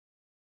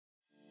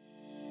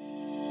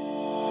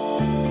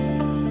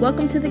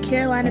Welcome to the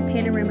Carolina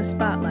Panorama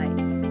Spotlight,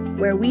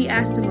 where we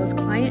ask the most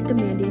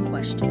client-demanding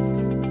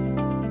questions.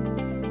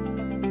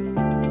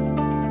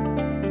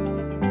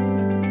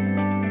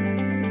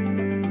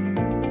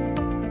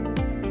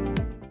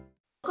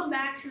 Welcome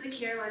back to the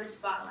Carolina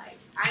Spotlight.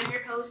 I'm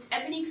your host,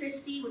 Ebony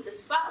Christie, with the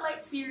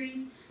Spotlight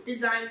series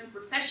designed for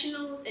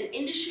professionals and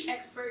industry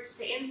experts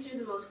to answer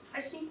the most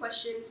pressing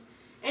questions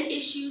and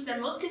issues that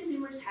most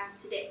consumers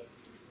have today.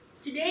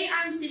 Today,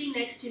 I'm sitting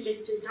next to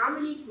Mr.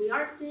 Dominick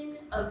Mjarten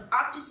of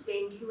Optus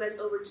Bank, who has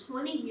over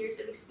 20 years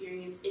of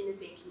experience in the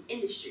banking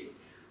industry.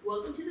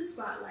 Welcome to the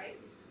Spotlight.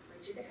 It's a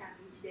pleasure to have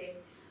you today.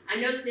 I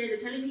know that there's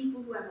a ton of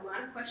people who have a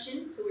lot of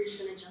questions, so we're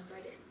just going to jump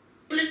right in.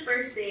 I want to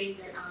first say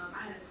that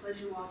I had a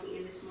pleasure walking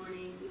in this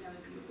morning. We have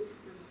a beautiful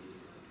facility,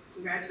 so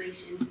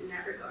congratulations in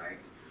that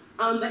regards.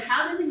 But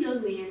how does a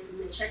young man from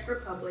the Czech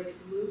Republic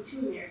move to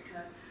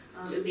America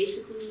and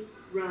basically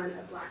run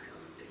a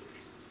Black-owned bank?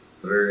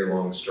 A very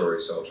long story,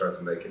 so I'll try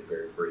to make it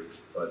very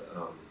brief. But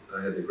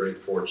I had the great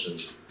fortune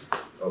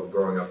of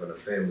growing up in a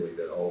family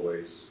that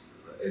always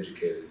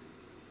educated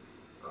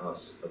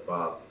us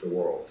about the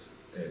world.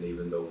 And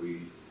even though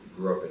we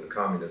grew up in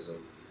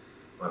communism,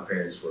 my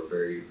parents were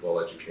very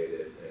well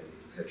educated and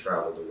had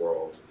traveled the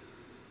world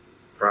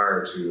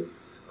prior to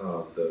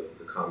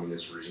the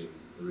communist regime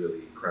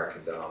really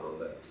cracking down on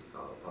that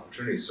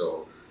opportunity.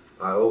 So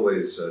I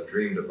always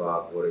dreamed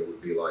about what it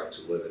would be like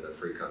to live in a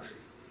free country.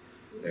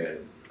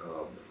 And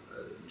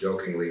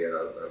jokingly,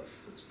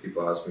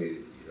 people ask me,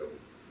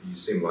 you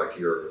seem like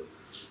you're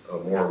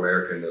more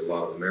American than a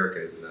lot of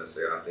Americans, and I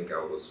say, I think I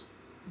was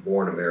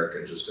born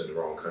American, just in the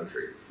wrong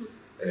country.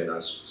 And I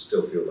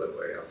still feel that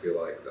way. I feel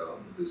like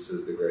this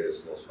is the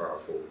greatest, most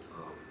powerful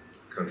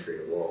country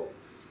in the world.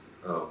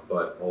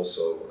 But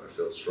also, I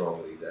feel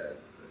strongly that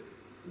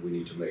we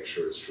need to make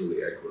sure it's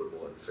truly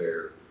equitable and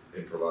fair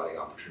in providing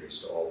opportunities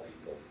to all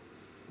people,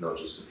 not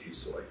just a few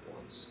select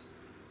ones.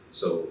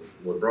 So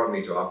what brought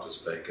me to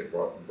Optus Bank and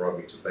brought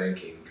me to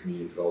banking,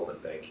 community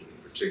development banking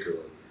in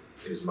particular,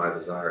 is my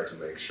desire to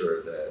make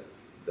sure that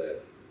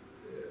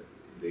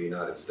the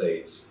United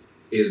States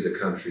is the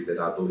country that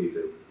I believe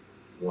it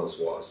once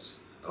was,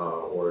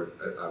 or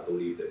I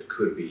believe that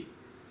could be,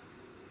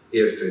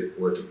 if it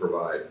were to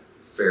provide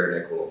fair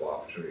and equitable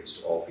opportunities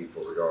to all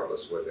people,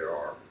 regardless where they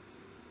are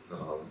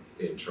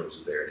in terms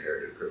of their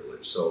inherited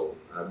privilege. So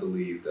I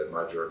believe that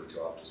my journey to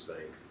Optus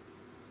Bank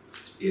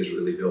is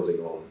really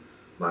building on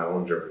my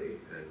own journey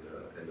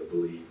and the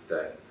belief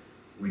that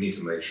we need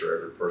to make sure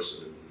every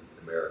person in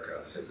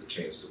America has a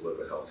chance to live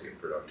a healthy and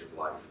productive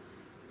life.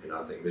 And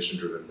I think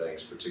mission-driven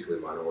banks,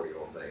 particularly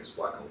minority-owned banks,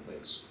 Black-owned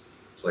banks,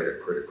 played a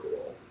critical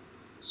role.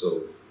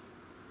 So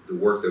the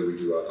work that we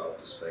do at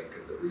Optus Bank,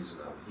 and the reason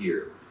I'm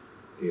here,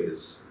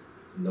 is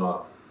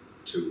not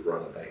to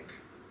run a bank.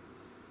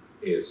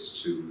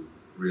 It's to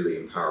really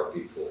empower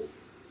people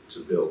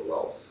to build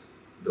wealth,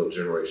 build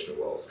generational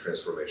wealth,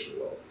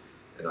 transformational wealth.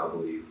 And I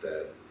believe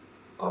that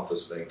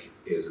Optus Bank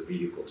is a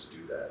vehicle to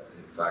do that.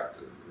 In fact,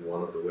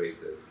 one of the ways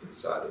that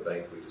inside the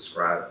bank we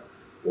describe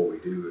what we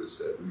do is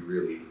that we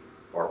really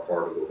are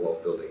part of a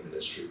wealth building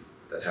ministry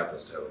that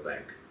happens to have a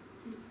bank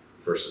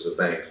versus a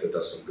bank that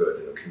does some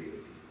good in a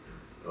community.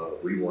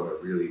 We want to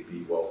really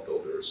be wealth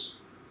builders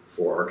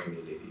for our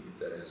community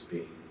that has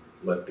been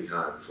left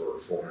behind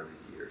for 400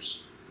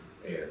 years.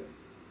 And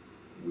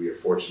we are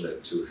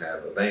fortunate to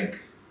have a bank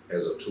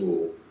as a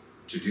tool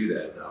to do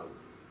that. Now,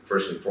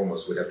 first and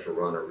foremost, we have to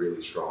run a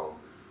really strong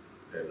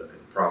and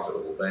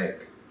profitable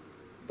bank,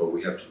 but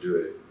we have to do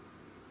it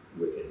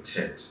with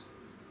intent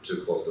to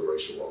close the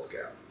racial wealth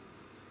gap.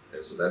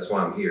 And so that's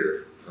why I'm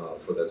here,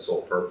 for that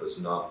sole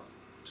purpose, not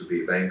to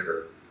be a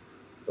banker,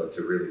 but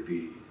to really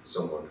be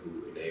someone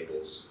who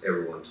enables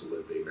everyone to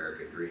live the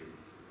American dream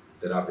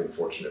that I've been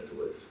fortunate to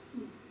live.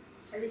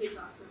 I think it's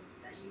awesome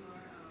that you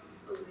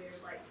are aware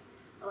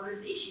of a lot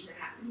of the issues that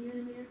happen here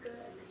in America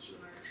and that you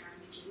are trying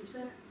to change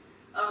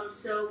that.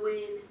 So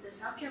when the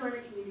South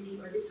Carolina community,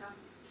 or this South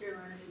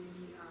Carolina community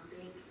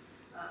bank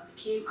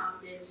became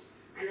Optus,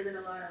 I know that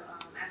a lot of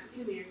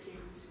African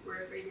Americans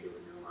were afraid that it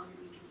would no longer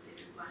be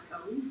considered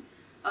Black-owned.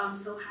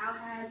 So how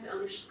has the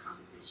ownership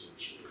composition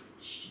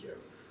changed? Yeah,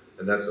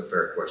 and that's a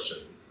fair question.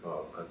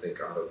 I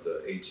think out of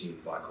the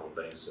 18 Black-owned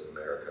banks in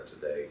America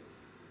today,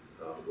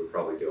 we're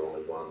probably the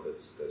only one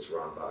that's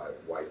run by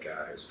a white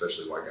guy,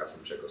 especially a white guy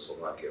from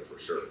Czechoslovakia for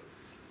sure.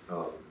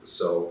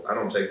 So I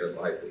don't take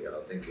that lightly.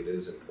 I think it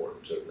is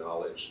important to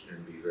acknowledge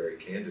and be very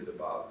candid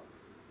about,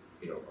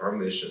 our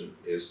mission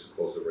is to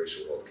close the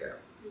racial wealth gap.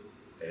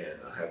 And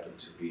I happen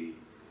to be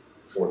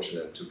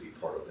fortunate to be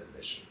part of that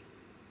mission.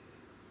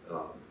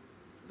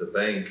 The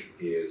bank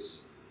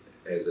is,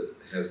 as it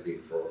has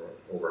been for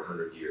over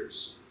 100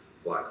 years,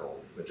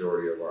 Black-owned.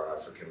 Majority of our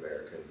African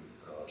American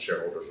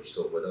shareholders are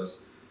still with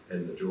us,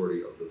 and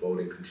majority of the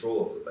voting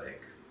control of the bank,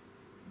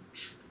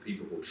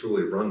 people who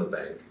truly run the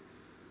bank,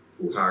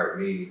 who hired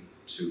me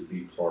to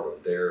be part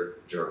of their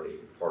journey,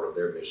 part of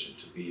their mission,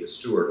 to be a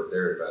steward of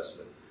their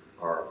investment,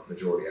 are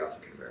majority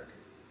African American.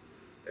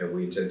 And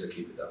we intend to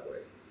keep it that way.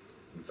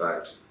 In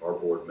fact, our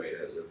board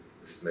has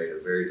made a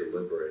very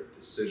deliberate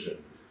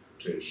decision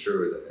to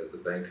ensure that as the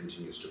bank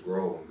continues to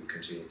grow and we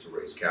continue to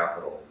raise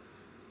capital,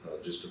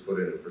 just to put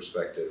it in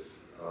perspective,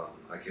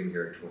 I came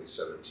here in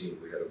 2017,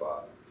 we had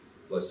about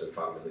less than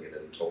 $5 million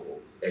in total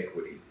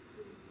equity,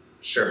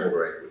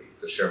 shareholder equity.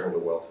 The shareholder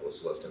wealth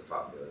was less than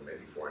 $5 million,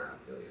 maybe $4.5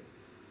 million.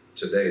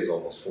 Today is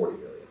almost $40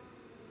 million.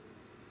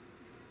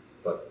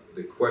 But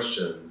the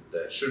question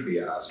that should be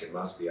asked and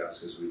must be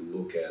asked as we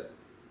look at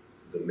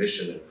the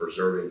mission and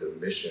preserving the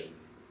mission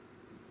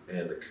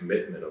and the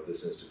commitment of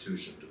this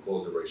institution to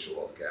close the racial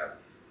wealth gap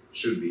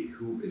should be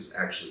who is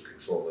actually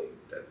controlling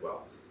that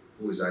wealth,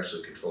 who is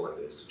actually controlling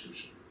the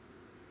institution.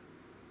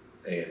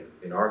 And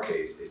in our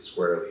case, it's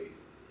squarely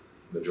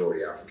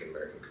majority African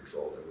American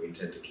controlled, and we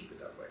intend to keep it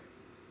that way.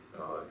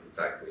 In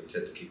fact, we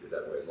intend to keep it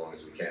that way as long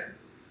as we can.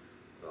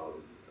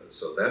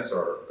 So that's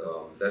our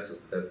that's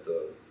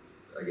the,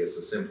 I guess,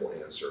 a simple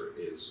answer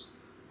is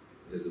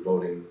the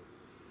voting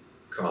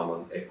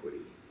common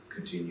equity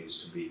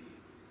continues to be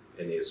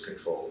and is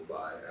controlled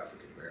by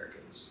African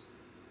Americans.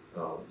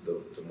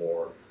 The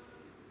more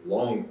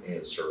long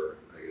answer,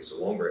 I guess, a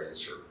longer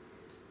answer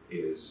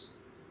is,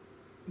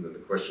 and then the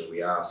question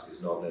we ask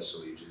is not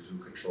necessarily just who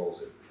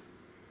controls it,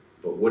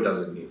 but what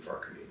does it mean for our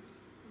community?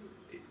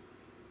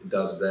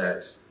 Does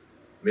that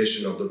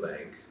mission of the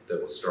bank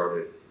that was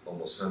started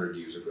almost 100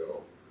 years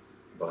ago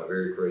by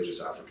very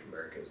courageous African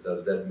Americans,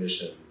 does that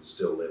mission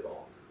still live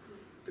on?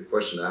 The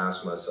question I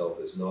ask myself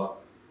is not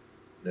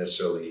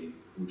necessarily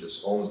who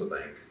just owns the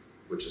bank,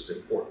 which is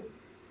important,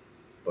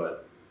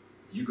 but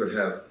you could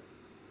have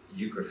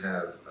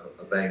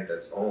a bank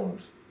that's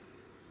owned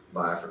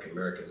by African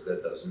Americans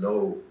that does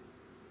no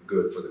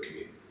good for the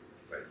community,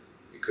 right?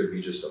 It could be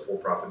just a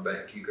for-profit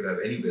bank. You could have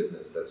any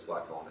business that's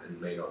Black-owned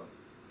and may not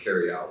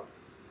carry out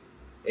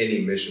any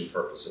mission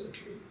purpose in the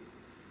community.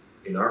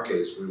 In our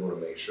case, we want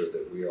to make sure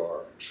that we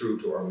are true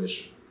to our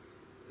mission.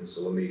 And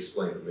so let me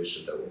explain the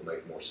mission that will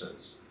make more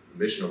sense. The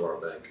mission of our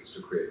bank is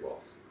to create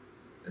wealth.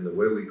 And the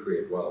way we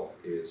create wealth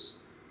is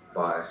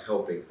by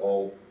helping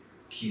all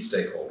key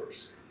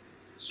stakeholders,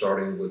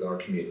 starting with our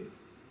community.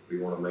 We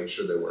want to make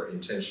sure that we're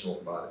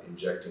intentional about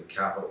injecting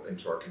capital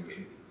into our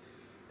community.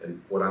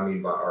 And what I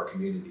mean by our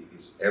community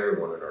is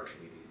everyone in our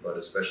community, but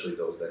especially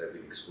those that have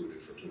been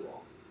excluded for too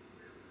long.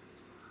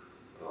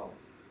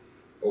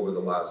 Over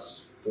the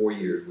last 4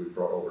 years, we've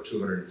brought over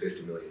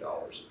 $250 million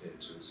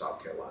into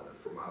South Carolina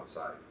from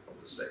outside of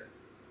the state.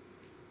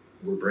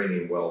 We're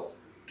bringing wealth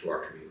to our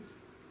community.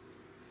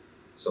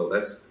 So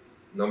that's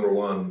number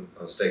one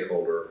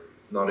stakeholder,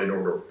 not in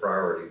order of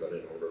priority, but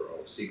in order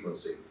of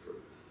sequencing for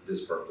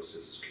this purpose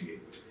is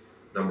community.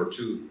 Number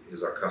two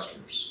is our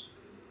customers.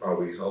 Are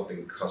we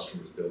helping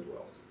customers build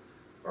wealth?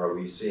 Are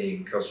we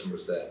seeing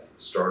customers that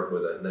start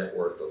with a net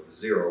worth of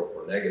 0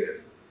 or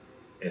negative,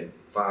 and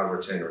 5 or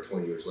 10 or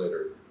 20 years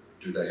later,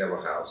 do they have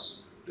a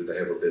house? Do they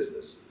have a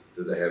business?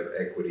 Do they have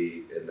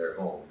equity in their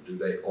home? Do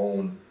they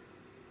own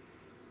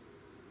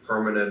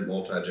permanent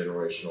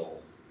multi-generational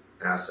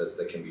assets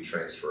that can be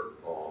transferred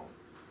on?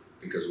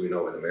 Because we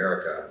know in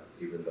America,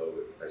 even though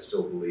I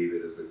still believe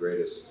it is the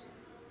greatest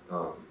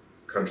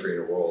country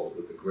in the world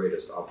with the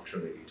greatest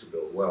opportunity to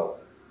build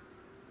wealth,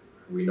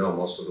 we know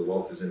most of the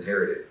wealth is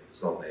inherited,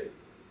 it's not made.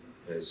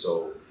 And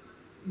so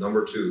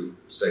number two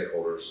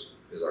stakeholders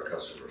is our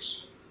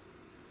customers.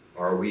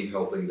 Are we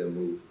helping them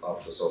move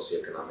up the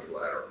socioeconomic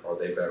ladder? Are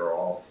they better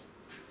off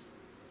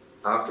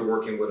after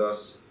working with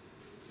us?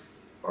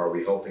 Are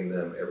we helping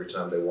them every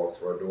time they walk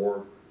through our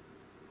door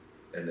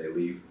and they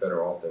leave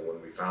better off than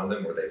when we found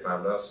them or they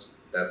found us?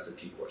 That's the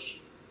key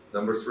question.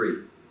 Number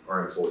three,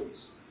 our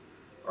employees.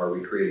 Are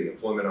we creating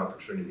employment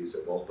opportunities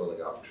and wealth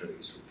building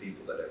opportunities for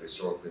people that have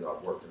historically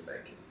not worked in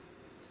banking?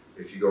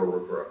 If you go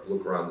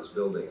look around this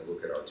building and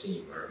look at our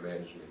team, our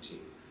management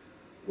team,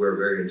 we're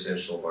very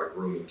intentional about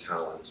grooming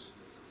talent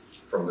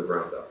from the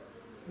ground up.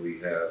 We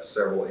have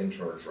several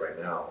interns right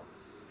now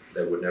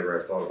that would never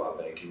have thought about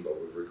banking, but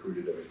we've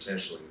recruited them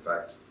intentionally. In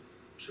fact,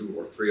 2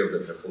 or 3 of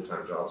them have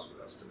full-time jobs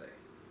with us today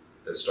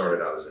that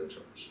started out as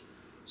interns.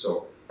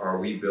 So are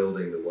we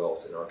building the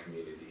wealth in our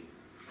community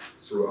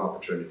through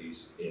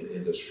opportunities in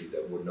industry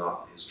that would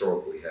not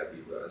historically have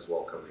been as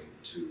welcoming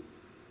to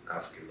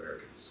African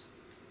Americans?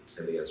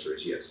 And the answer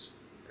is yes,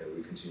 and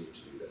we continue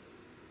to do that.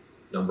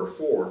 Number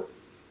 4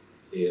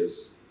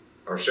 is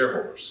our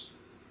shareholders.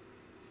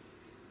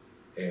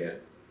 And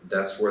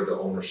that's where the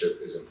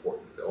ownership is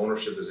important. The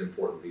ownership is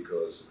important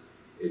because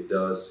it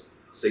does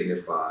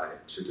signify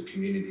to the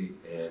community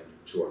and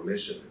to our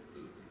mission.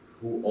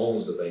 Who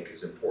owns the bank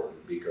is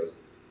important because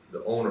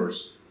the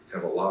owners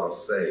have a lot of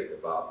say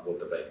about what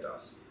the bank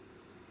does.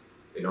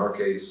 In our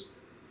case,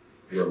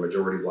 we're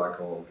majority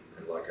Black-owned,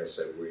 and like I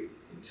said, we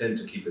intend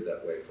to keep it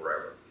that way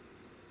forever.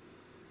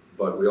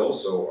 But we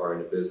also are in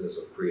the business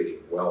of creating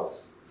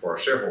wealth for our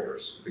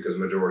shareholders because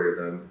majority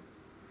of them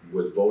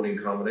with voting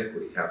common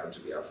equity happen to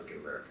be African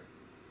American.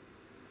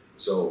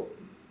 So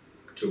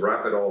to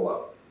wrap it all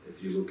up,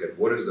 if you look at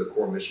what is the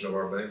core mission of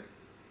our bank,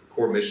 the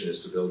core mission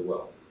is to build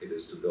wealth. It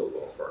is to build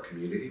wealth for our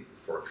community,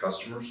 for our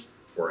customers,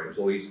 for our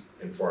employees,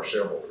 and for our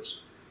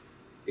shareholders.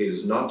 It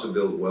is not to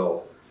build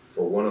wealth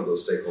for one of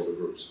those stakeholder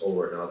groups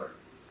over another.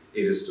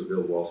 It is to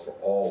build wealth for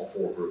all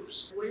four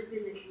groups. What has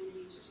been the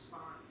community's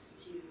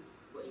response to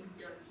what you've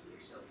done here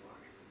so far?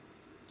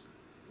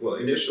 Well,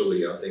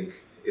 initially, I think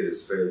it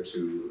is fair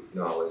to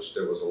acknowledge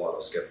there was a lot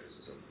of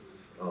skepticism.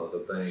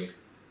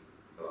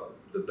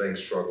 The bank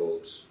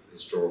struggled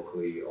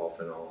historically off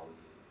and on,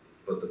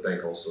 but the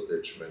bank also did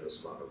a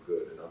tremendous amount of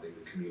good, and I think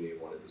the community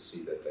wanted to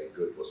see that that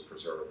good was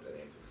preserved and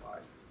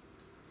amplified.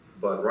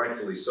 But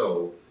rightfully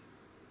so,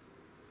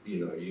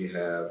 you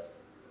have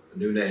a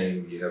new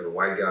name, you have a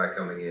white guy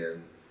coming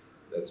in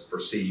that's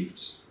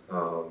perceived,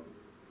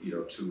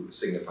 to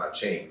signify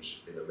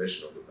change in the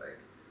mission of the bank.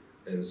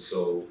 And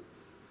so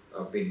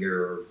I've been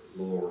here a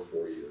little over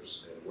 4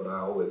 years, and what I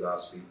always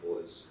ask people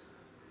is,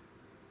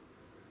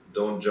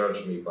 don't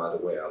judge me by the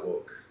way I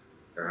look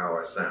or how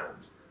I sound.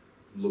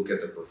 Look at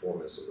the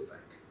performance of the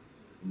bank.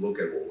 Look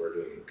at what we're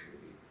doing in the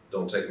community.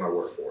 Don't take my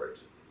word for it.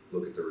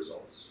 Look at the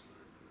results.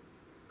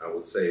 I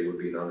would say it would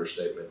be an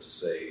understatement to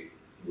say,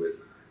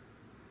 with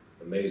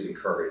amazing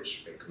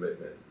courage and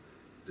commitment,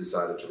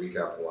 decided to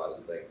recapitalize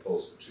the bank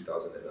post the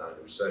 2009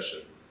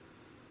 recession.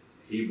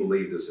 He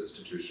believed this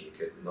institution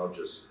can not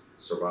just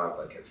survive,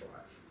 but can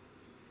thrive.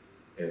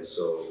 And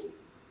so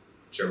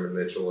Chairman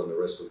Mitchell and the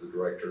rest of the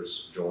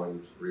directors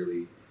joined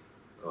really,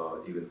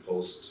 even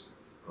post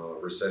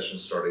recession,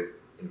 started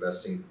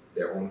investing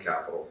their own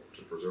capital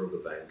to preserve the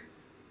bank,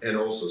 and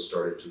also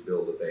started to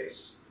build a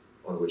base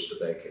on which the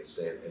bank can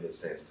stand, and it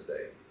stands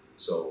today.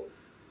 So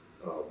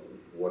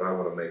what I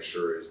want to make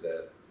sure is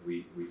that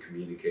we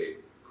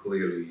communicate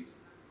clearly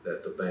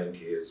that the bank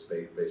is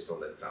based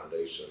on that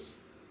foundation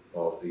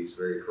of these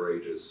very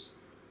courageous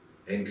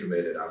and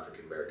committed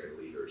African American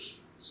leaders.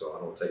 So I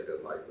don't take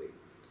that lightly.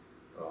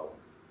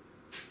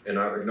 And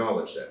I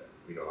acknowledge that.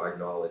 I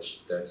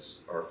acknowledge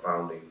that's our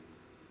founding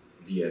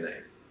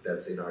DNA.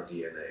 That's in our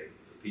DNA.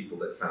 The people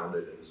that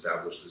founded and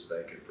established this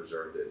bank and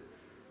preserved it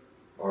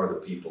are the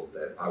people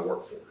that I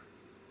work for.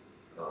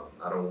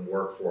 I don't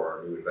work for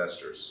our new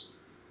investors.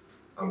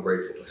 I'm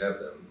grateful to have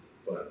them,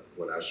 but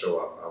when I show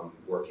up, I'm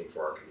working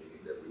for our community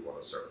that we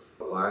want to serve.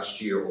 Last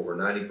year, over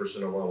 90%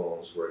 of our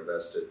loans were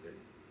invested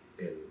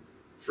in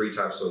three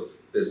types of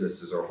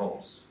businesses or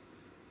homes.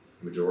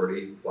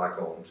 Majority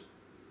Black-owned,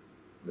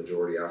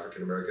 majority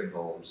African-American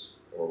homes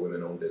or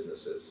women-owned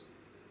businesses,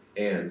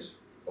 and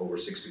over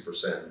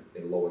 60%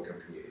 in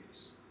low-income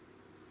communities.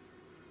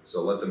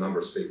 So let the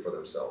numbers speak for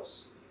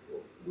themselves.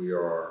 We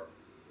are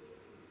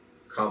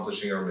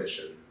accomplishing our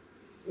mission,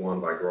 one,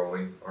 by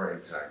growing our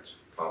impact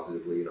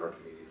positively in our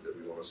communities that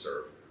we want to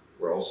serve.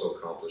 We're also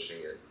accomplishing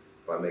it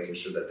by making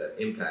sure that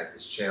that impact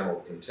is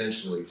channeled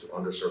intentionally to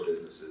underserved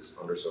businesses,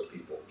 underserved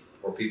people,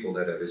 or people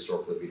that have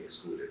historically been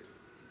excluded.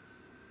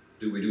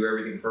 Do we do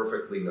everything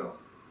perfectly? No.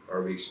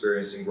 Are we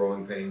experiencing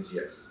growing pains?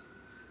 Yes.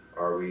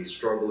 Are we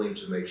struggling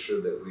to make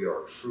sure that we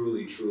are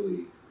truly,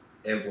 truly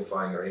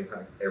amplifying our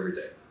impact? Every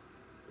day.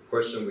 The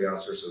question we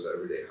ask ourselves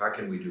every day, how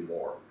can we do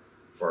more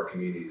for our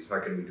communities? How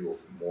can we do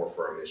more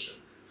for our mission?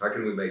 How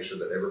can we make sure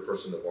that every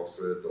person that walks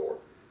through the door,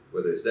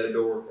 whether it's that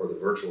door or the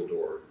virtual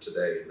door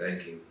today in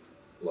banking,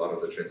 a lot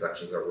of the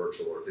transactions are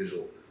virtual or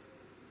digital,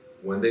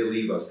 when they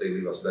leave us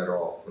better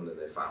off than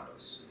they found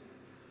us.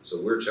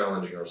 So we're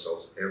challenging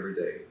ourselves every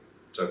day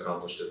to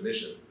accomplish that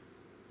mission.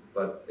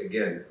 But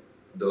again,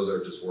 those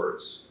are just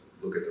words.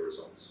 Look at the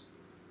results.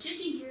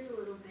 Shifting gears a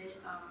little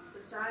bit,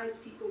 besides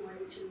people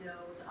wanting to know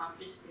the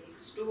Optus Bank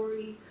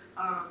story,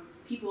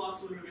 people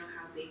also want to know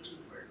how banking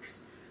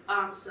works.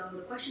 So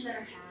the question that I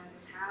have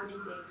is, how do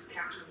banks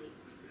calculate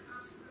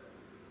fees?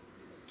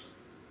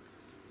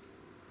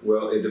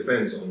 Well, it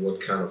depends on what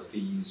kind of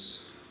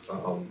fees.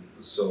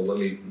 So let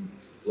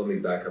me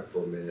back up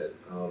for a minute.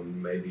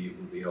 Maybe it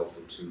would be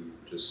helpful to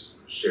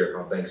just share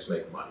how banks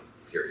make money,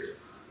 period.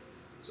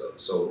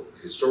 So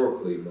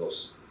historically,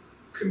 most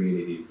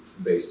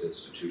community-based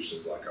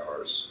institutions like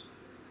ours,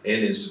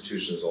 and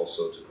institutions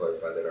also, to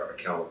clarify, that are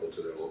accountable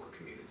to their local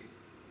community,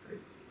 right?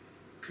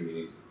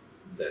 Community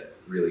that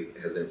really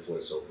has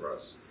influence over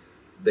us,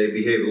 they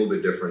behave a little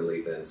bit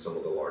differently than some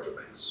of the larger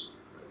banks,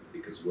 right?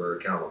 Because we're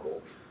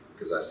accountable,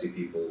 because I see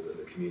people in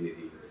the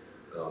community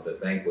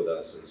that bank with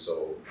us, and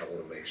so I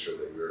want to make sure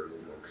that we're a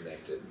little more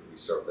connected and we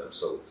serve them.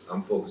 So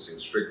I'm focusing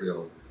strictly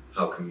on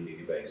how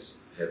community banks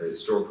have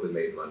historically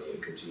made money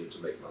and continue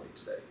to make money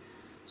today.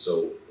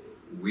 So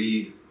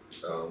we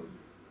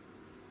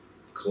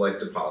collect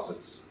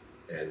deposits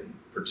and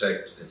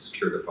protect and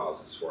secure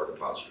deposits for our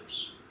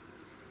depositors.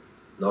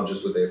 Not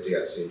just with the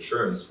FDIC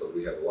insurance, but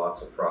we have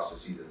lots of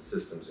processes and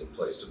systems in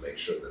place to make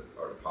sure that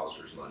our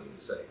depositors' money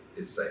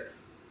is safe.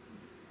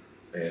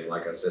 And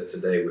like I said,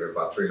 today we have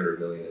about $300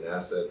 million in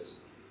assets.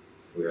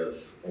 We have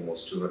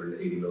almost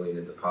 $280 million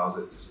in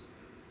deposits.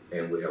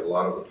 And we have a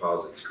lot of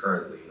deposits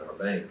currently in our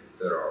bank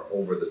that are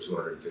over the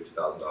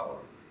 $250,000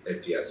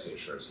 FDIC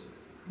insurance limit,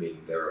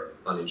 meaning they're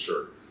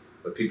uninsured.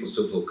 But people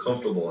still feel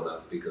comfortable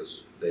enough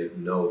because they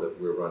know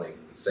that we're running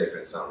a safe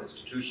and sound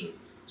institution,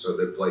 so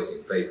they're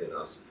placing faith in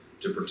us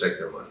to protect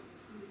their money.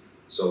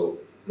 So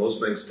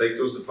most banks take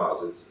those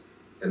deposits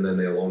and then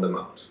they loan them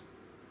out.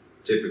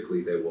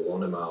 Typically, they will loan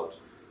them out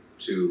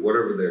to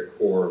whatever their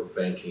core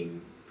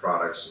banking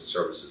products and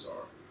services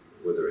are,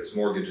 whether it's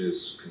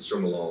mortgages,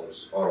 consumer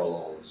loans, auto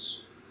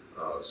loans,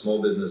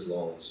 small business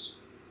loans,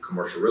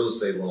 commercial real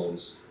estate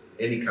loans,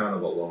 any kind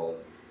of a loan.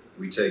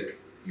 We take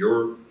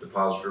your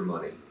depositor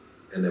money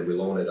and then we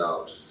loan it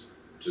out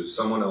to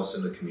someone else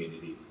in the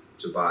community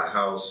to buy a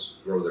house,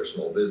 grow their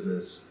small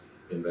business,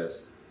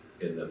 invest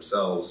in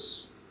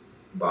themselves,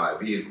 buy a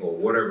vehicle,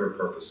 whatever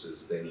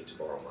purposes they need to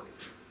borrow money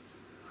for.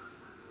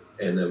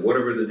 And then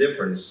whatever the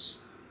difference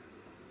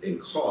in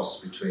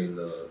cost between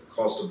the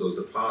cost of those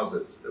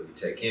deposits that we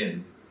take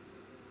in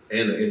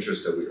and the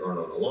interest that we earn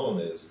on the loan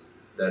is,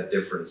 that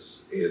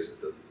difference is,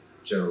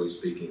 generally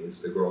speaking, it's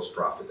the gross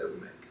profit that we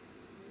make.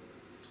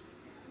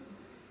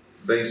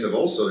 Banks have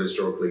also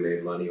historically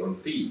made money on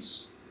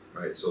fees,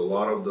 right? So a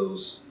lot of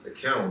those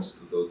accounts,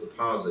 those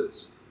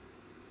deposits,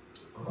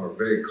 are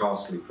very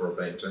costly for a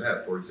bank to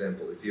have. For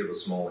example, if you have a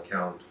small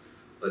account,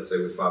 let's say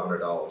with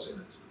 $500 in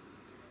it,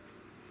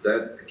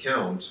 that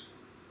account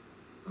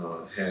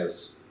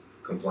has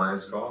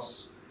compliance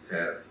costs,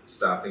 have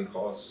staffing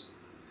costs,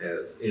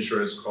 has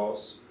insurance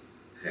costs,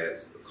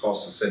 has the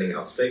cost of sending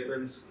out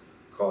statements,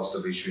 cost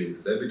of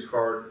issuing the debit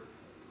card,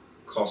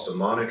 cost of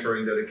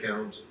monitoring that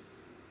account,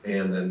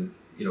 and then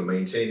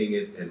maintaining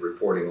it and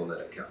reporting on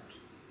that account.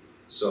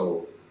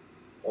 So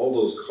all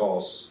those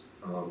costs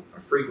are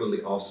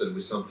frequently offset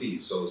with some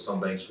fees. So some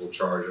banks will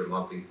charge a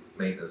monthly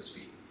maintenance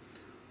fee,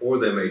 or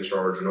they may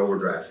charge an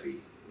overdraft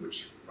fee,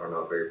 which are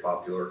not very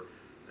popular,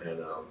 and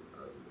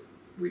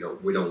we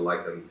don't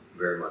like them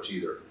very much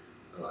either,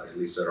 at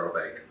least at our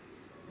bank.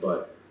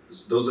 But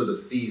those are the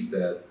fees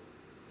that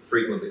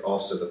frequently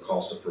offset the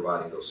cost of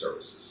providing those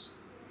services.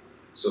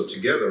 So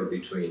together,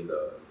 between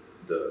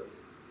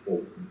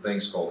what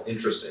banks call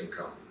interest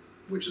income,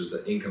 which is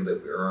the income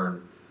that we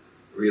earn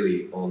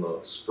really on the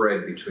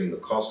spread between the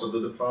cost of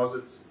the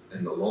deposits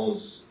and the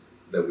loans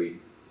that we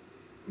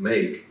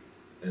make,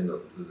 and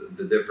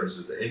the difference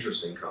is the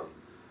interest income,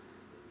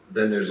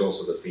 then there's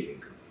also the fee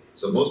income.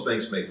 So most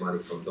banks make money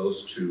from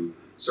those two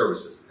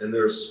services. And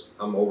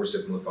I'm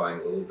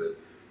oversimplifying a little bit,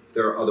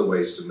 there are other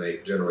ways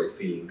to generate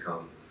fee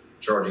income,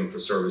 charging for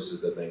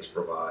services that banks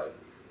provide,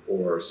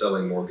 or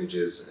selling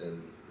mortgages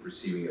and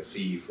receiving a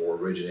fee for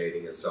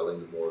originating and selling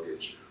the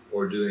mortgage,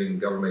 or doing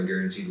government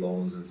guaranteed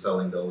loans and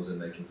selling those and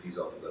making fees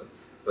off of them.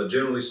 But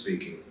generally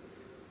speaking,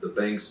 the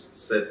banks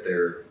set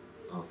their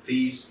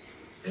fees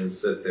and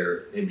set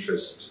their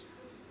interest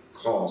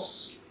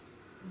costs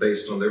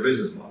based on their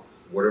business model,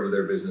 whatever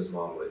their business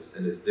model is,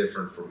 and it's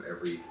different from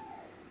every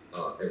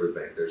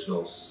bank. There's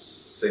no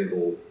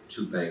single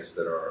two banks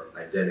that are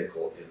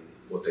identical in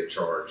what they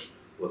charge,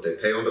 what they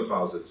pay on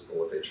deposits, or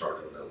what they charge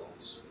on their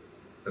loans.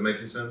 That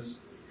making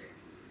sense? Yes, sir.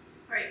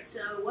 All right.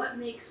 So, what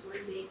makes one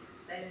bank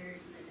better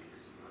than the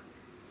next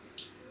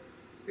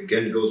one?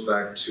 Again, it goes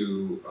back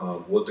to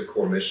what the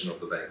core mission of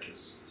the bank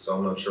is. So,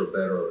 I'm not sure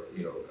better.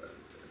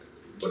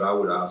 What I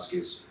would ask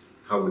is,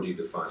 how would you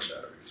define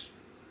better?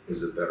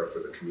 Is it better for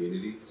the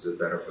community? Is it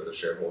better for the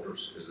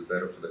shareholders? Is it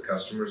better for the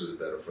customers? Is it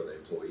better for the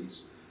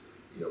employees?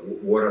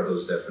 What are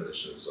those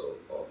definitions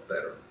of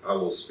better? I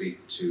will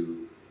speak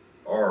to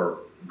our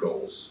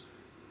goals.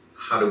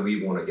 How do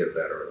we want to get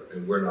better?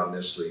 And we're not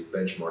necessarily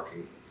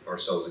benchmarking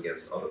ourselves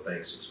against other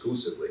banks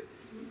exclusively.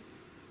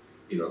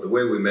 The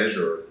way we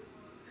measure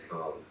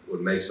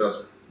what makes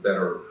us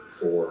better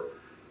for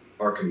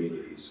our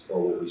communities,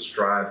 or what we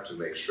strive to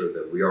make sure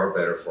that we are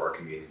better for our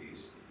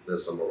communities than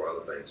some of our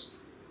other banks,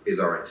 is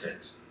our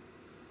intent.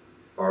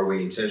 Are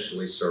we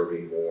intentionally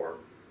serving more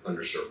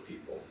underserved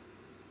people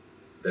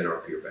than our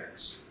peer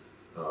banks?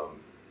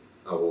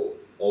 I will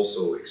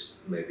also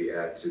maybe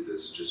add to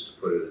this, just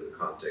to put it in the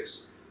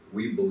context.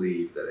 We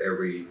believe that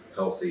every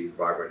healthy,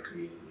 vibrant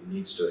community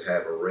needs to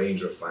have a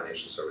range of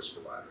financial service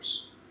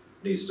providers.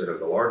 It needs to have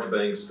the large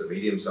banks, the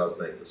medium-sized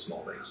banks, the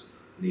small banks.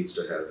 It needs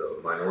to have the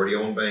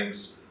minority-owned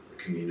banks,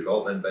 the community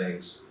development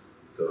banks,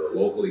 the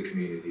locally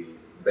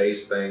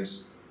community-based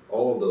banks.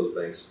 All of those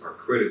banks are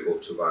critical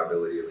to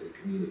viability of any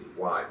community.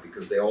 Why?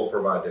 Because they all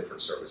provide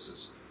different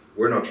services.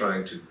 We're not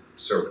trying to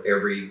serve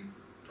every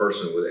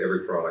person with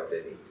every product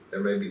they need. There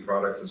may be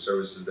products and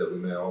services that we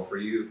may offer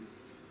you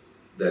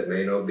that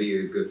may not be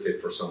a good fit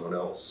for someone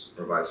else,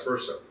 or vice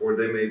versa. Or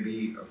they may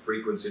be a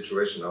frequent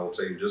situation. I will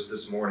tell you, just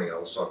this morning I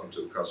was talking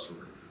to a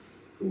customer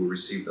who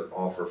received an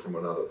offer from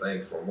another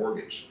bank for a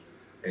mortgage.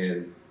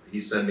 And he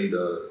sent me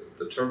the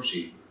term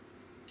sheet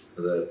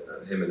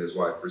that him and his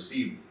wife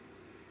received.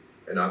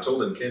 And I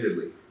told him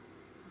candidly,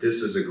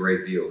 this is a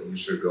great deal. You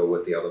should go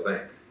with the other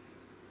bank.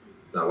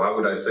 Now, why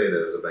would I say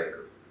that as a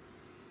banker?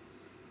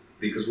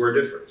 Because we're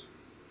different.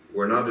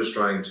 We're not just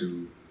trying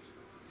to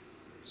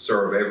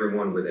serve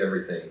everyone with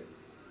everything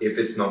if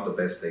it's not the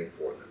best thing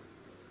for them.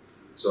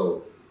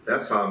 So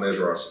that's how I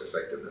measure our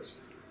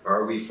effectiveness.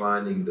 Are we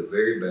finding the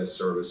very best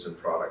service and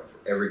product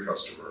for every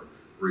customer,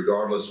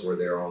 regardless where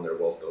they're on their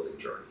wealth building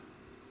journey?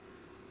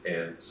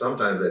 And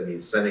sometimes that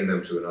means sending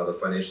them to another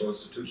financial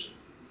institution.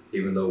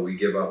 Even though we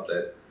give up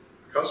that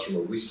customer,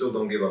 we still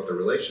don't give up the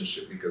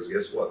relationship, because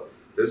guess what?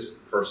 This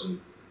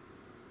person,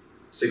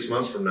 6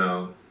 months from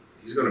now,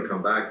 he's going to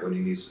come back when he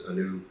needs a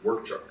new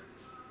work truck,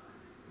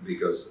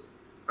 because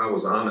I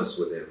was honest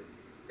with him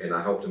and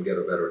I helped him get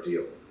a better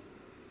deal.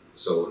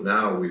 So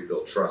now we've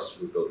built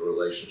trust, we've built a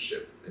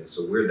relationship, and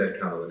so we're that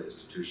kind of an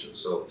institution.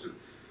 So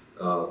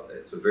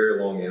it's a very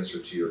long answer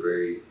to your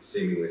very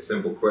seemingly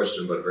simple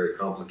question, but a very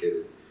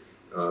complicated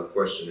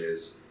question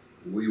is,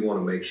 we want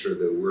to make sure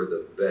that we're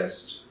the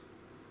best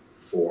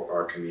for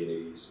our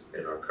communities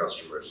and our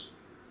customers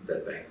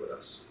that bank with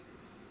us.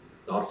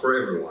 Not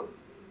for everyone,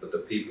 but the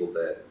people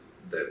that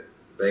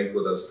bank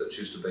with us, that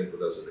choose to bank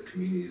with us, and the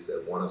communities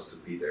that want us to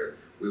be there.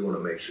 We want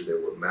to make sure that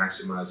we're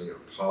maximizing our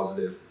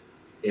positive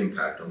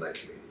impact on that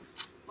community.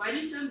 Why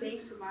do some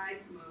banks provide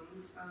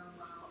loans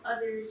while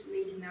others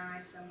may deny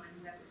someone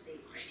who has the same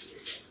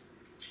criteria?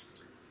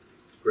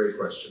 Great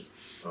question.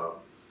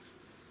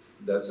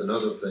 That's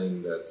another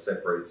thing that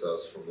separates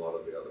us from a lot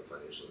of the other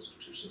financial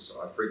institutions.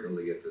 So I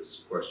frequently get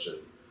this question,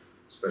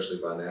 especially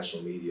by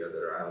national media,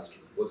 that are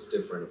asking, what's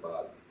different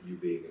about you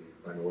being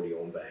a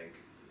minority-owned bank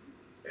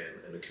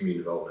and a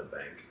community development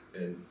bank?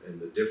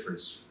 And the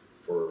difference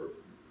for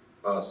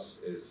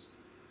us is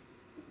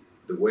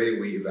the way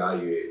we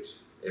evaluate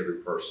every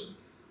person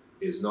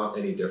is not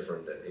any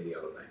different than any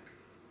other bank.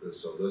 And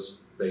so those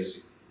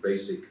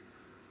basic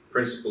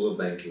principles of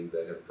banking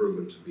that have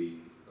proven to be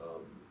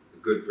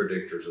good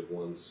predictors of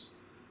one's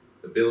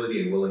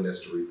ability and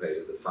willingness to repay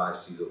is the 5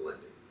 C's of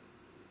lending.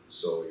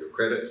 So your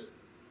credit,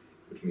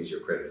 which means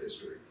your credit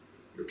history,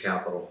 your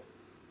capital,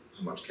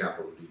 how much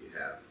capital do you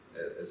have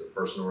as a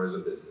person or as a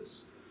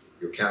business,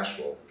 your cash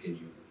flow, can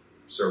you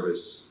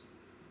service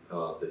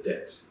the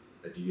debt,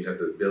 do you have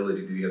the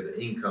ability, do you have the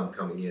income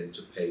coming in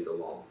to pay the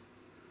loan?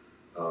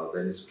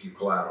 Then it's your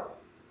collateral.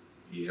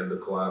 You have the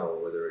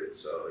collateral, whether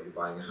it's you're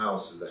buying a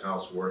house, is the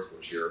house worth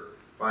what you're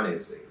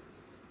financing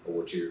or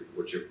what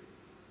you're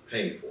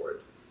paying for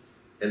it?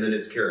 And then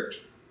it's character.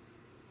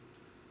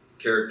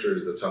 Character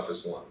is the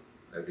toughest one,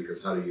 right?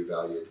 Because how do you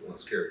evaluate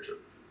one's character?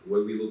 The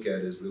way we look at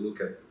it is we look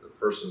at the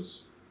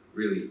person's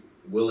really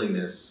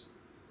willingness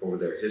over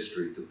their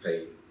history to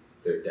pay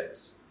their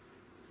debts.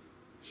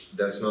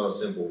 That's not a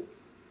simple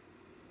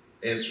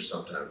answer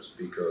sometimes,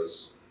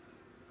 because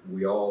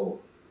we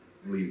all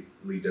lead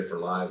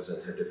different lives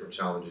and have different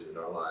challenges in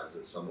our lives,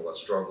 and some of us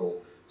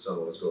struggle, some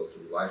of us go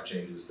through life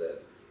changes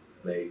that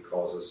may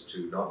cause us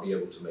to not be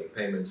able to make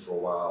payments for a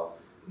while.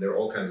 And there are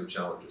all kinds of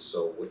challenges.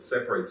 So what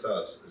separates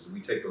us is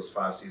we take those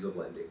 5 C's of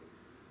lending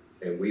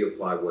and we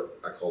apply what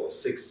I call a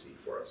 6th C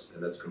for us,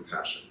 and that's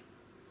compassion.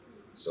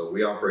 So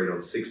we operate on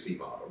a 6 C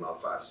model,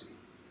 not 5 C.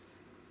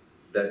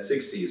 That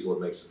 6 C is what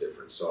makes a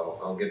difference. So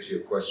I'll get to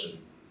your question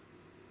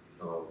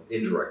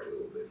indirectly a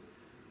little bit.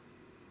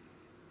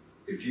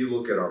 If you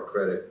look at our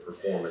credit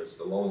performance,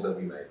 the loans that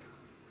we make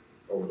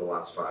over the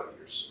last 5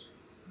 years,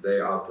 they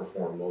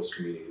outperform most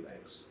community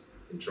banks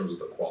in terms of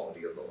the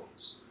quality of the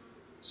loans.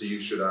 So you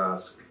should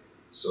ask,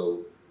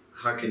 so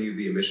how can you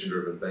be a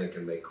mission-driven bank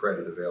and make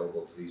credit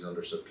available to these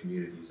underserved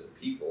communities and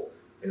people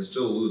and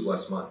still lose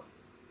less money?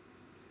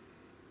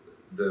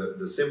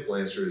 The simple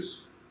answer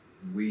is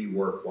we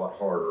work a lot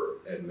harder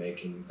at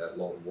making that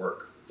loan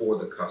work for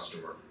the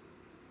customer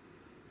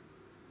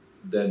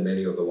than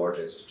many of the large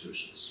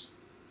institutions.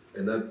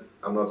 And then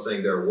I'm not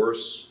saying they're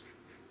worse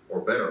or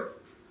better.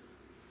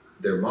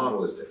 Their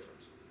model is different.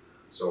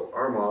 So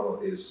our model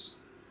is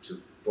to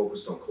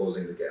focus on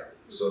closing the gap.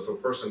 So if a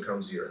person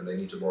comes here and they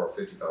need to borrow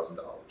 $50,000,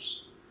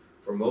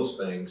 for most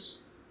banks,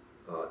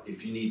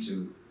 if you need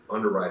to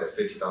underwrite a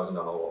 $50,000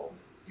 loan,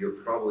 you're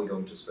probably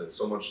going to spend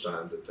so much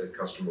time that that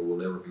customer will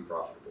never be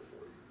profitable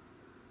for you,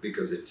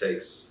 because it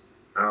takes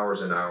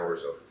hours and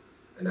hours of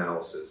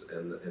analysis.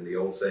 And the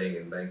old saying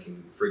in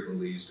banking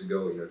frequently used to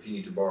go, if you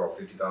need to borrow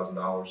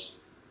 $50,000,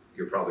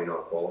 you're probably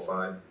not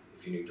qualified.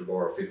 If you need to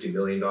borrow $50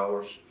 million,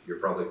 you're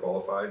probably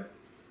qualified.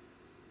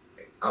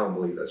 I don't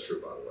believe that's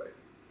true, by the way.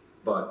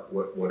 But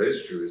what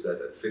is true is that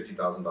that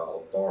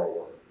 $50,000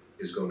 borrower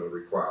is going to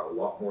require a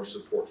lot more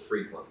support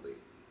frequently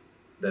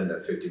than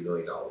that $50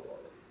 million borrower.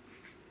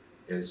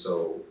 And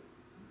so,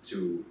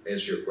 to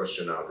answer your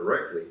question now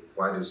directly,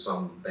 why do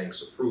some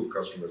banks approve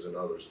customers and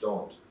others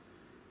don't?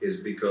 Is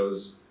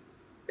because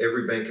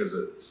every bank has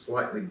a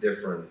slightly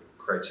different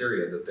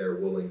criteria that they're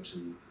willing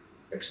to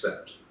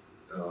accept.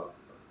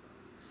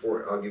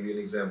 I'll give you an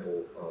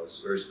example, it's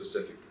very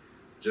specific.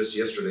 Just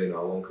yesterday in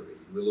our loan committee,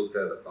 we looked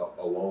at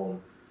a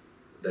loan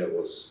that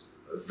was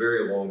a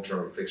very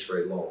long-term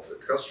fixed-rate loan. The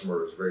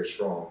customer is very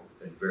strong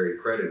and very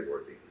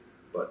credit-worthy,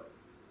 but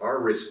our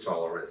risk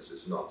tolerance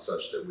is not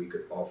such that we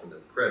could offer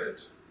them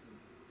credit,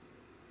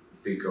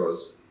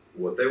 because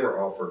what they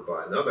were offered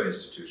by another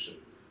institution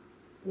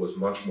was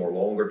much more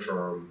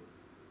longer-term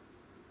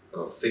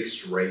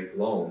fixed-rate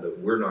loan that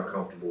we're not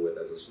comfortable with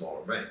as a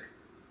smaller bank.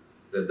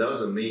 That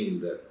doesn't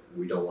mean that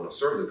we don't want to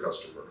serve the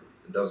customer.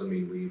 It doesn't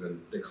mean we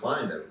even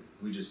decline them.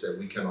 We just said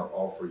we cannot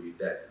offer you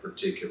that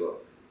particular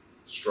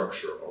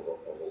structure of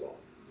a loan.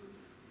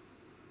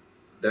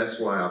 That's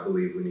why I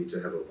believe we need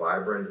to have a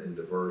vibrant and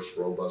diverse,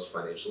 robust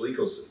financial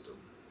ecosystem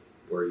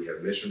where you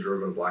have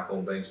mission-driven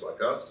Black-owned banks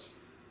like us,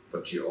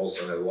 But you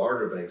also have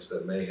larger banks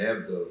that may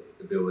have the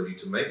ability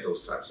to make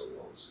those types of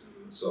loans.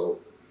 So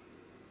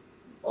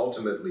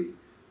ultimately,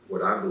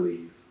 what I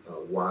believe,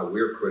 why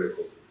we're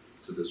critical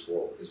to this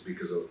role is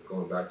because of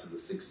going back to the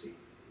 6C.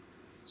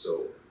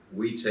 So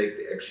we take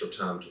the extra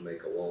time to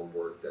make a loan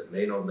work that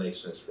may not make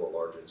sense for a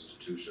large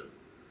institution.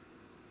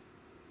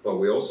 But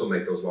we also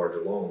make those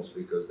larger loans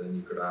because then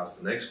you could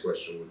ask, the next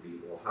question would be,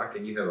 well, how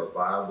can you have a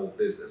viable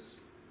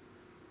business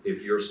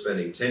if you're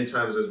spending 10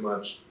 times as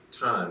much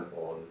time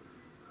on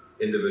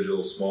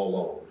individual small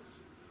loan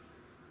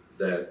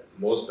that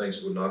most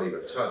banks would not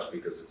even touch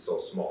because it's so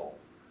small?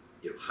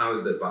 You know, how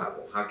is that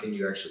viable? How can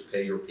you actually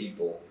pay your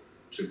people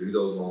to do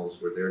those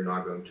loans where they're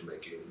not going to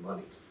make any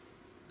money?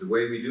 The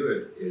way we do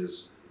it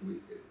is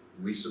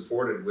we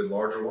support it with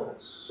larger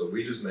loans. So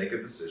we just make a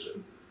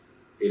decision.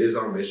 It is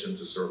our mission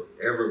to serve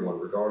everyone,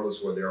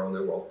 regardless where they're on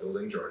their wealth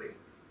building journey.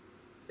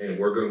 And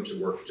we're going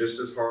to work just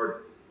as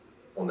hard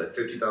on that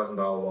 $50,000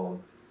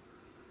 loan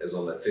as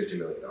on that $50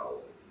 million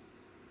loan.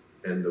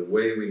 And the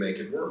way we make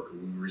it work, we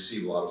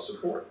receive a lot of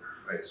support,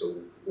 right? So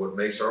what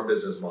makes our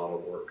business model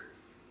work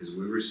is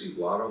we receive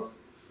a lot of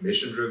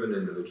mission-driven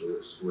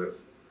individuals who have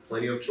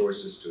plenty of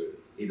choices to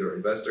either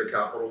invest their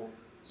capital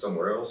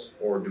somewhere else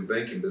or do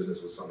banking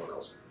business with someone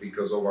else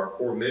because of our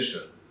core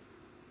mission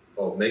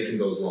of making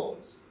those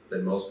loans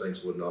that most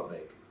banks would not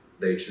make.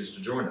 They choose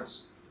to join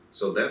us.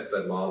 So that's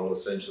that model.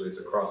 Essentially, it's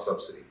a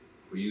cross-subsidy.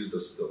 We use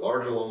the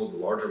larger loans, the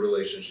larger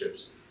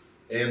relationships,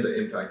 and the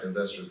impact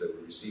investors that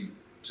we receive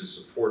to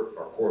support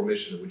our core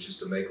mission, which is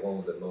to make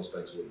loans that most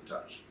banks wouldn't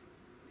touch.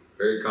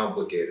 Very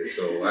complicated.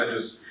 So I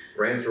just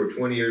ran through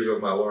 20 years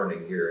of my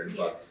learning here in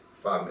about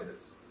 5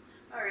 minutes.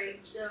 All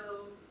right,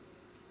 so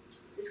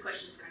this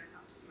question just kind of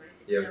popped in my head.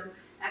 Yep. So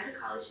as a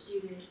college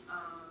student,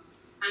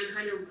 I'm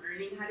kind of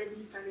learning how to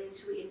be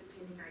financially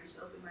independent. I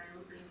just opened my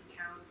own bank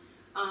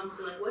account.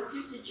 So like, what's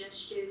your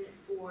suggestion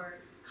for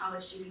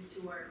college students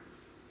who are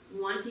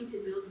wanting to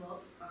build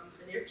wealth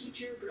for their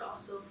future, but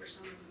also for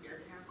someone who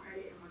doesn't have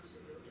credit and wants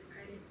to build their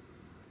credit?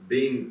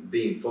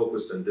 Being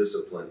focused and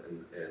disciplined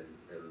and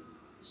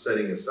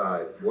setting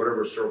aside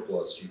whatever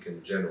surplus you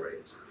can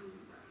generate.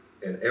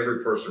 And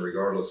every person,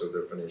 regardless of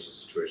their financial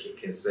situation,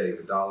 can save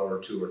 $1 or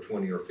 $2 or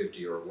 20 or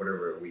 50 or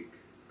whatever a week,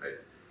 right?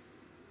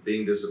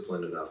 Being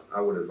disciplined enough.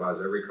 I would advise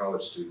every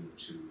college student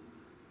to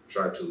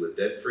try to live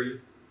debt-free,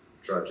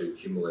 try to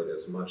accumulate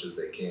as much as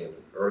they can in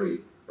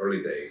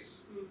early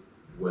days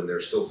when they're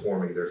still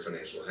forming their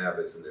financial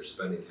habits and their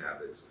spending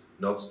habits.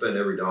 Not spend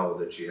every dollar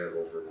that you have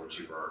over what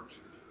you've earned,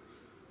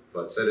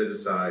 but set it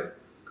aside,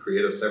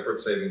 create a separate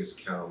savings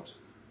account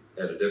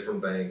at a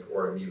different bank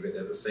or even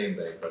at the same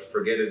bank, but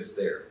forget it's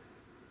there.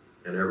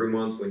 And every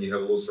month when you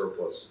have a little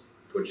surplus,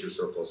 put your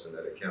surplus in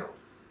that account.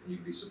 And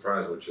you'd be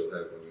surprised what you'll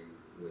have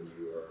when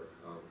you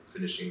are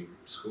finishing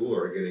school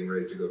or getting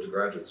ready to go to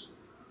graduate school.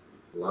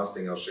 The last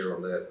thing I'll share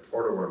on that,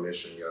 part of our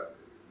mission,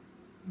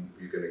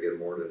 you're going to get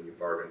more than you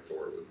bargained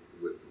for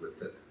with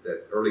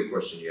that early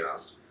question you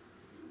asked.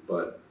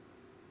 But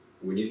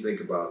when you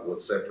think about what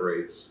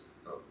separates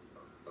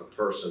a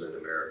person in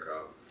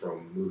America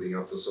from moving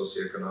up the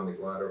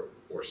socioeconomic ladder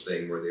or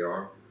staying where they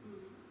are,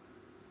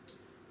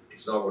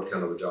 it's not what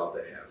kind of a job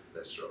they have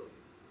necessarily.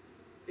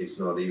 It's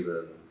not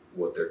even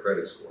what their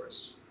credit score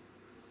is.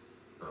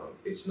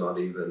 It's not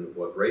even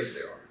what race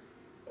they are,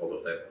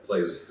 although that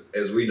plays,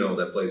 as we know,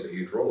 that plays a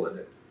huge role in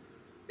it.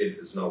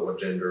 It's not what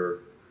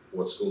gender,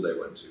 what school they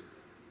went to.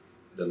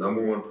 The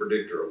number one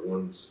predictor of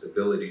one's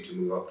ability to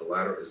move up the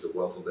ladder is the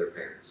wealth of their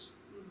parents.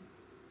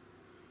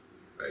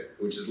 Right?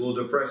 Which is a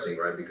little depressing,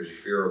 right? Because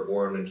if you're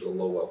born into a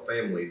low-wealth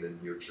family, then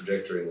your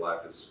trajectory in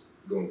life is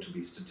going to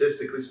be,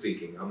 statistically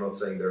speaking, I'm not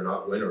saying they're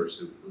not winners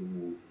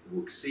who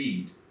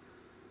exceed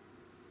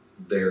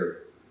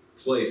their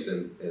place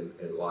in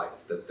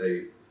life that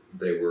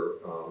they were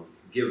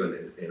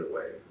given in a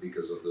way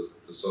because of the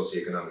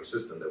socioeconomic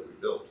system that we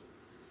built.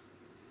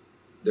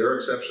 There are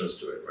exceptions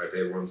to it, right?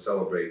 Everyone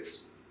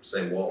celebrates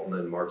Sam Walton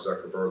and Mark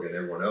Zuckerberg and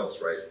everyone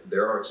else, right?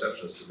 There are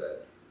exceptions to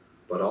that.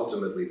 But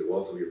ultimately, the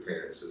wealth of your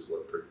parents is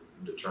what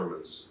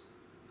determines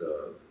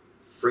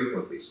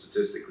frequently,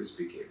 statistically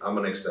speaking. I'm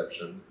an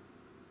exception.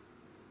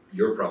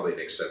 You're probably an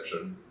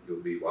exception.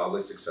 You'll be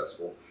wildly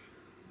successful.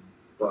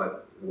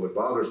 But what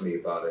bothers me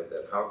about it,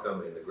 that how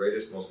come in the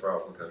greatest, most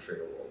powerful country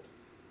in the world,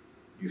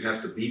 you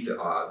have to beat the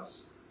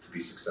odds to be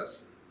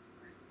successful,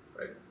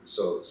 right?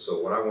 So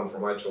what I want for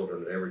my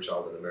children and every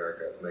child in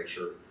America is to make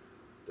sure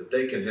that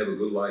they can have a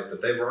good life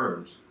that they've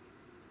earned,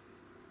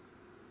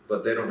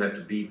 but they don't have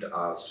to beat the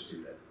odds to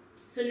do that.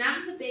 So now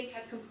that the bank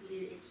has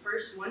completed its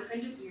first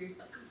 100 years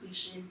of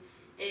completion,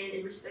 and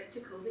in respect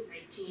to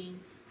COVID-19,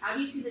 how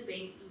do you see the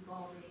bank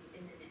evolving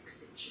in the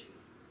next century?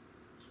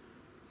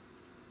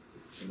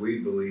 We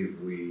believe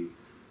we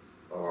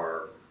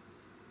are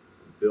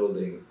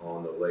building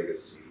on the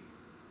legacy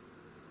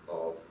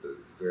of the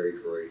very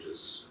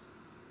courageous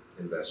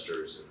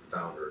investors and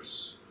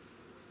founders,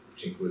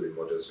 which included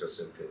Modjeska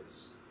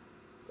Simpkins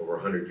over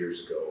 100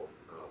 years ago.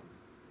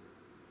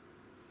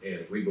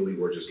 And we believe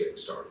we're just getting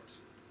started.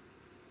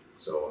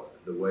 So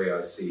the way I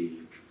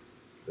see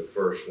the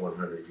first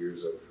 100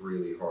 years of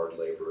really hard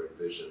labor and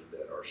vision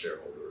that our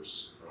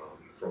shareholders,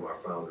 from our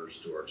founders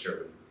to our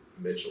chairman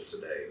Mitchell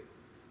today,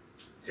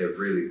 have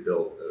really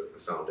built a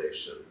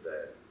foundation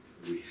that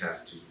we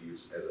have to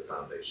use as a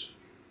foundation,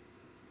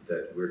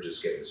 that we're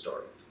just getting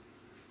started.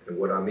 And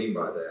what I mean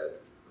by that,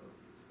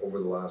 over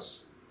the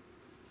last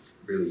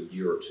really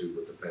year or two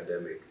with the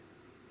pandemic,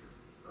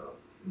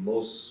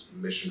 most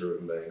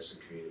mission-driven banks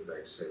and community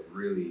banks have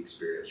really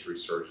experienced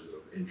resurgence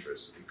of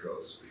interest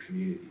because the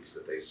communities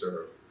that they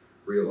serve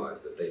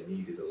realized that they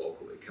needed a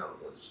locally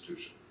accountable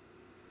institution.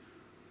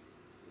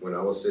 When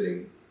I was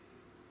sitting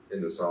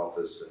in this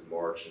office in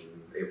March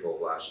and April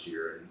of last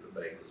year and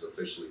the bank was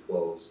officially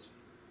closed,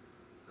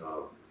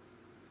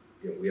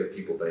 we had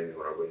people banging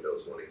on our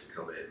windows wanting to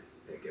come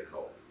in and get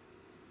help.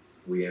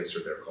 We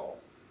answered their call.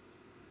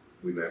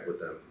 We met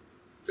with them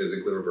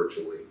physically or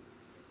virtually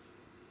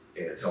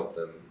and helped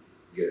them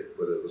get,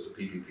 whether it was the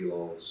PPP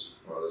loans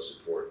or other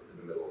support in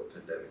the middle of a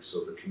pandemic.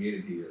 So the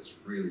community has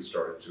really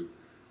started to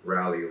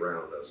rally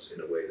around us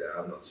in a way that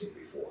I've not seen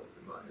before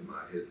in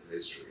my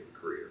history and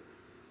career.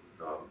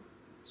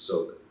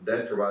 So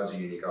that provides a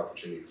unique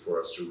opportunity for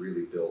us to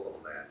really build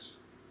on that.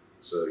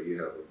 So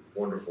you have a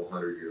wonderful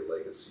 100-year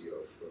legacy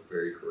of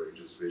very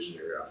courageous,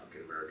 visionary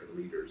African-American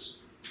leaders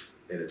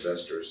and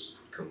investors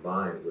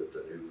combined with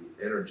the new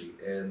energy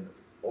and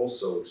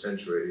also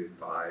accentuated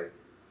by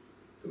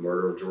the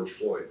murder of George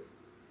Floyd.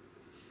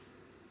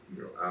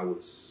 I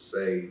would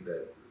say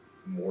that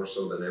more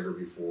so than ever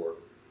before,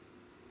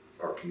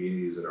 our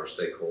communities and our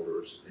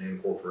stakeholders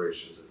and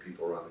corporations and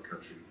people around the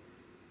country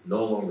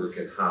no longer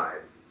can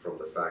hide from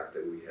the fact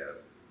that we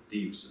have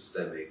deep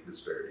systemic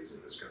disparities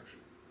in this country.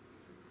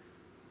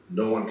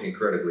 No one can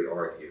credibly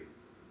argue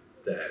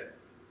that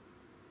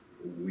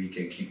we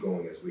can keep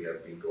going as we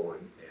have been going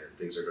and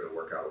things are going to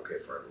work out okay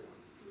for everyone.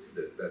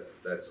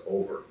 That's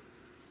over.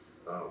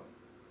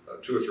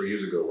 2 or 3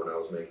 years ago when I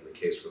was making the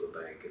case for the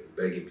bank and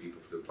begging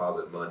people to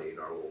deposit money in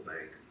our little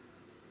bank,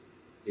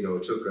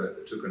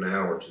 it took an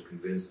hour to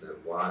convince them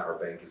why our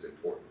bank is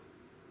important.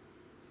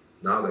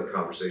 Now that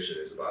conversation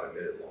is about a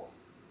minute long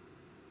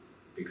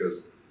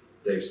because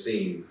they've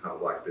seen how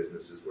black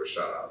businesses were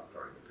shut out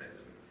during the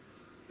pandemic.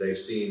 They've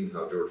seen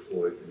how George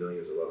Floyd and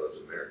millions of other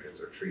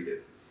Americans are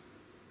treated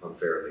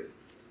unfairly.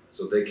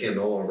 So they can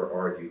no longer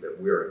argue that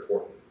we're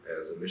important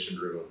as a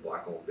mission-driven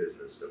black-owned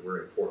business, that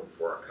we're important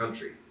for our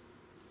country.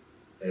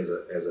 As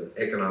an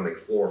economic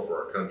floor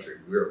for our country,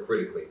 we're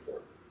critically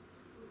important.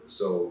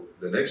 So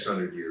the next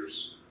 100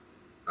 years,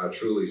 I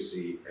truly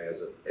see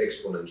as an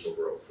exponential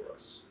growth for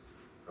us.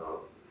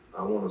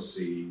 I want to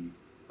see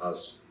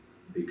us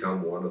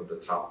become one of the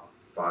top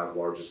 5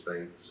 largest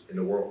banks in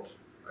the world.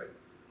 Right?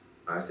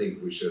 I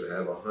think we should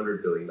have a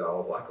 $100 billion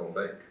black-owned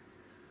bank.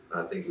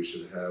 I think we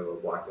should have a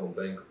black-owned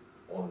bank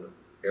in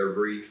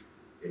every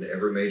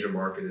major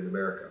market in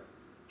America.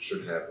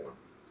 Should have one.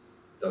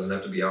 Doesn't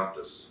have to be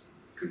Optus.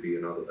 Could be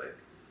another bank.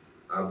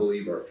 I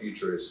believe our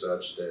future is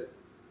such that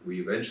we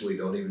eventually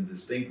don't even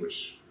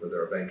distinguish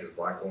whether a bank is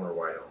black-owned or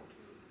white-owned.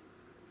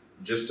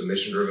 Just a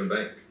mission-driven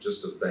bank,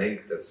 just a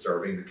bank that's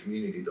serving the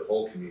community, the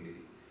whole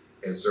community,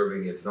 and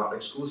serving it not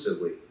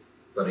exclusively,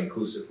 but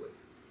inclusively.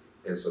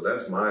 And so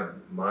that's my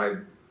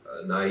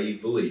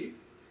naive belief,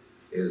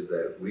 is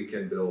that we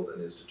can build an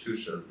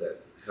institution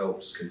that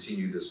helps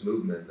continue this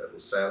movement that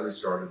was sadly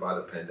started by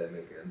the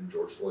pandemic and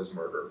George Floyd's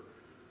murder,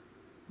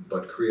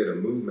 but create a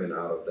movement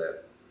out of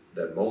that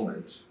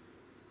moment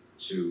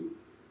to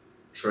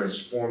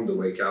transform the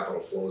way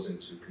capital flows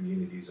into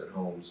communities and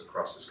homes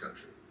across this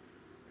country.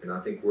 And I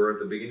think we're at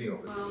the beginning of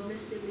it. Well,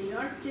 Mr.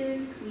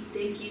 Mjarten, we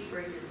thank you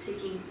for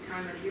taking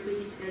time out of your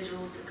busy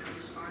schedule to come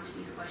respond to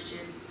these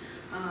questions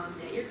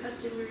that your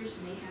customers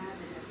may have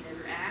and have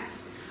never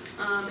asked.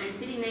 And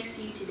sitting next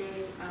to you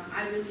today,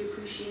 I really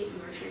appreciate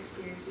your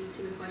transparency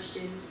to the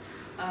questions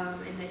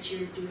and that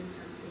you're doing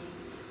something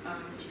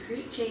to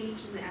create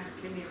change in the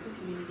African American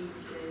community,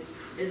 because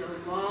there's a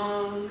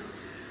long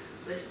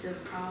list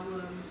of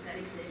problems that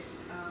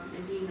exist,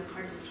 and being a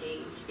part of the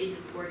change is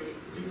important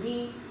to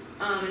me.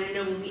 And I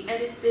know when we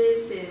edit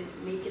this and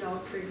make it all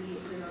pretty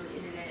and put it on the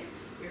internet,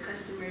 your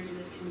customers in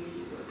this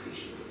community will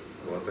appreciate it as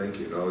well. Well, thank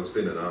you. No, it's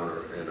been an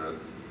honor, and I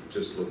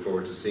just look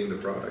forward to seeing the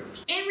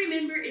product. And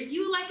remember, if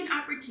you would like an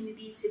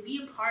opportunity to be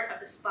a part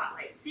of the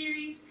Spotlight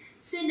series,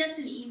 send us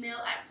an email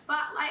at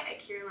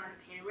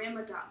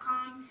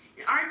spotlight@carolinapanorama.com,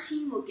 and our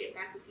team will get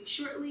back with you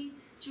shortly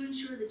to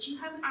ensure that you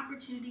have an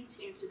opportunity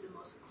to answer the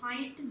most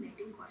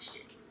client-demanding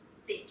questions.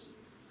 Thank you.